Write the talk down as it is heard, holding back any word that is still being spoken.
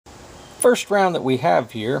First round that we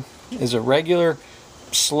have here is a regular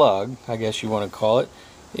slug, I guess you want to call it.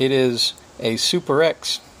 It is a Super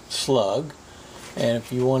X slug, and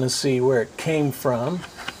if you want to see where it came from,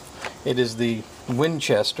 it is the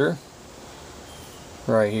Winchester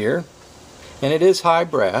right here, and it is high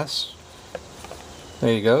brass.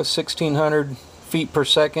 There you go, 1600 feet per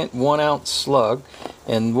second, 1 ounce slug.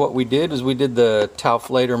 And what we did is we did the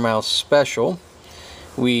Poboyspecial.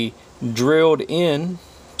 We drilled in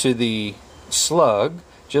to the slug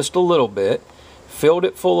just a little bit, filled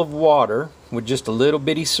it full of water with just a little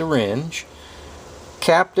bitty syringe,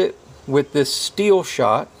 capped it with this steel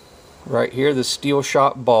shot right here, the steel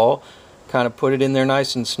shot ball, kind of put it in there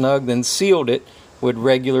nice and snug, then sealed it with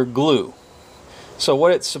regular glue. So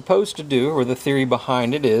what it's supposed to do, or the theory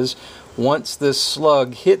behind it, is once this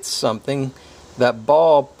slug hits something, that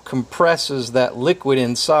ball compresses that liquid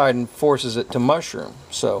inside and forces it to mushroom.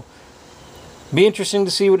 So be interesting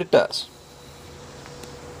to see what it does.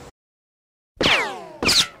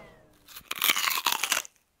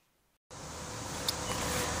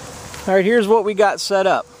 Alright, here's what we got set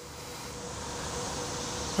up.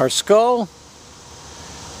 Our skull,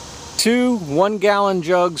 2 1-gallon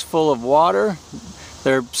jugs full of water.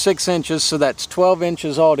 They're 6 inches, so that's 12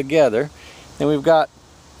 inches altogether. And we've got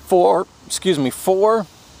 4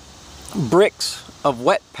 bricks of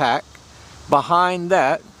wet pack behind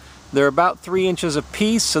that. They're about 3 inches a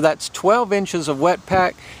piece, so that's 12 inches of wet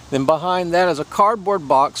pack. Then behind that is a cardboard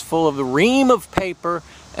box full of the ream of paper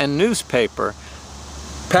and newspaper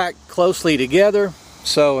packed closely together.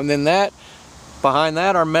 So, and then that, behind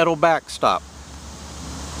that, our metal backstop.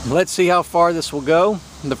 Let's see how far this will go.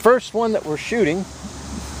 The first one that we're shooting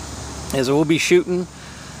is we'll be shooting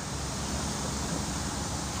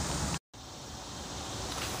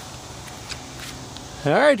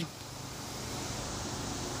alright,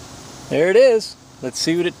 there it is. Let's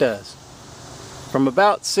see what it does from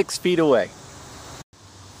about 6 feet away.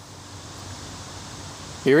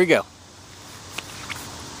 Here we go.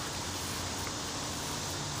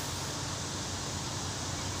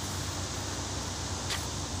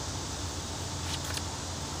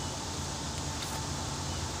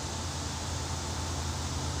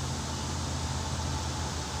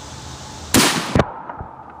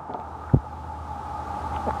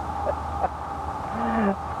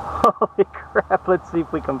 Holy crap, let's see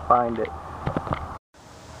if we can find it.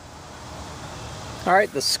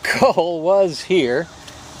 Alright, the skull was here,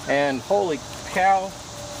 and holy cow,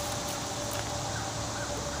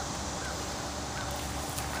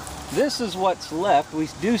 this is what's left. We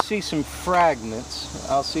do see some fragments.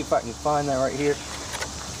 I'll see if I can find that right here.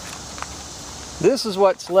 This is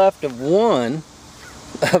what's left of one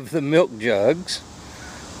of the milk jugs.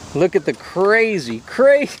 Look at the crazy,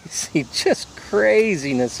 just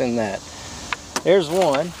craziness in that. There's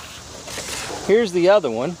one. Here's the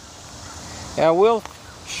other one. And I will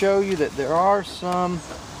show you that there are some,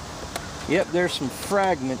 yep, there's some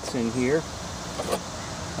fragments in here.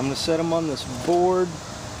 I'm going to set them on this board.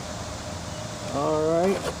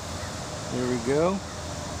 Alright, there we go.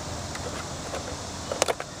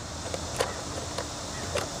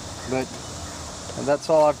 But that's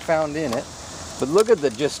all I've found in it. But look at the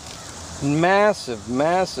just massive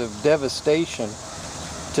devastation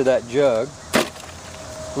to that jug.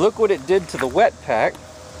 Look what it did to the wet pack.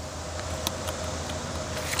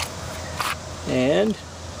 And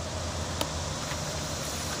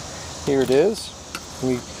here it is.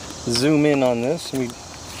 We zoom in on this.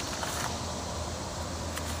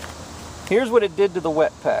 Here's what it did to the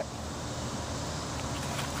wet pack.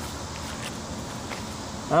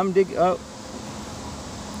 I'm digging. Oh.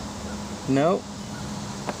 No.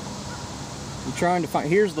 I'm trying to find,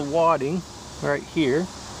 here's the wadding right here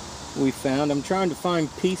we found. I'm trying to find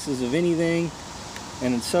pieces of anything,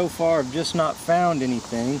 and so far I've just not found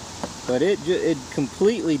anything. But it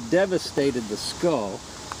completely devastated the skull,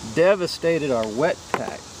 devastated our wet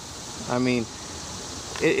pack. I mean,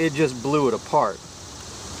 it just blew it apart.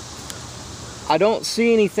 I don't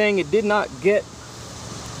see anything. It did not get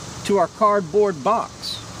to our cardboard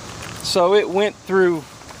box. So it went through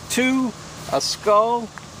a skull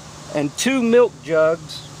and 2 milk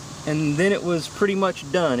jugs, and then it was pretty much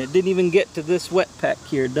done. It didn't even get to this wet pack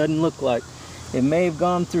here. It doesn't look like. It may have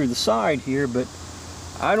gone through the side here, but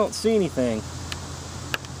I don't see anything.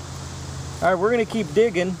 Alright, we're going to keep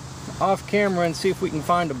digging off camera and see if we can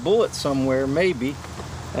find a bullet somewhere, maybe.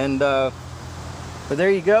 And but there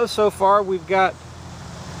you go. So far we've got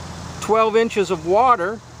 12 inches of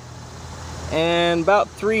water and about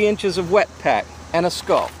 3 inches of wet pack and a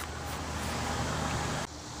skull.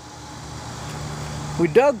 We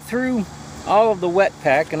dug through all of the wet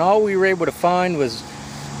pack, and all we were able to find was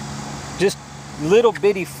just little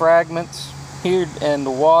bitty fragments here and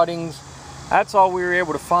the waddings. That's all we were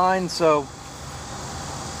able to find. So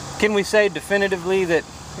can we say definitively that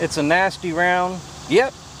it's a nasty round?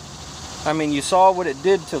 Yep. I mean, you saw what it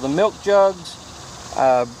did to the milk jugs,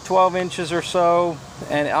 12 inches or so,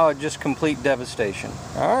 and just complete devastation.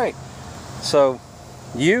 All right, so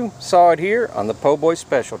you saw it here on the Po Boy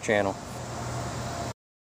Special channel.